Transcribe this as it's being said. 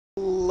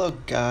Hello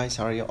guys,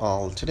 how are you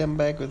all? Today I'm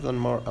back with one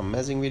more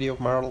amazing video of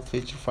Marvel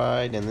Future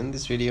Fight, and in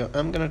this video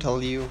I'm gonna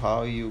tell you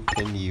how you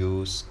can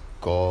use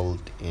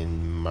gold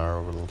in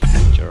Marvel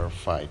Future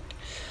Fight.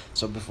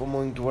 So before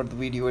moving toward the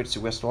video, it's a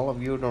request to all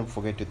of you, don't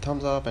forget to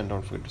thumbs up and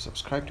don't forget to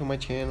subscribe to my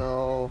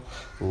channel.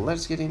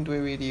 Let's get into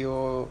a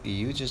video.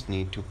 You just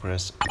need to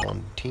press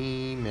on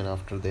team, and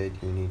after that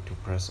you need to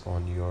press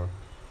on your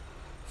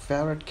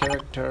favorite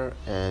character,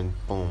 and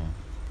boom,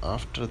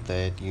 after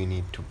that you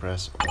need to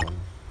press on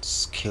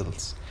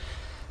skills.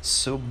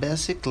 So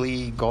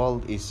basically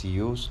gold is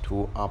used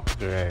to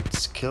upgrade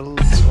skills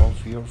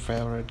of your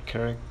favorite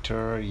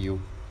character.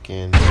 You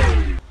can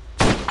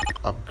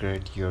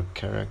upgrade your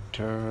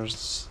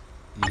characters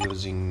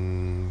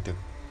using the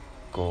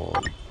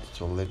gold.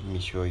 So let me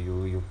show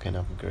you. You can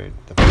upgrade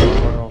the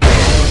power of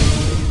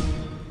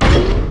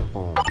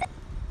boom.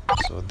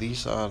 So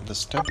these are the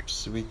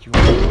steps which you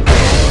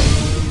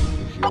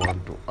if you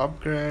want to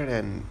upgrade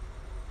and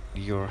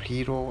your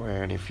hero,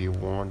 and if you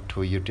want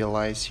to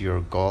utilize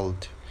your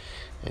gold,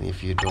 and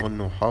if you don't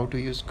know how to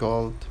use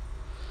gold.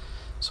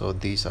 So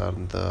these are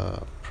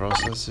the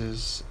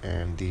processes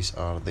and these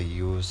are the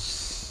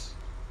use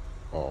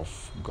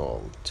of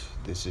gold.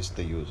 This is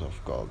the use of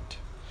gold.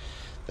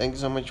 Thank you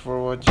so much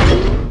for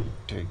watching.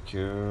 Take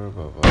care.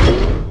 Bye bye.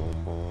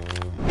 Boom boom.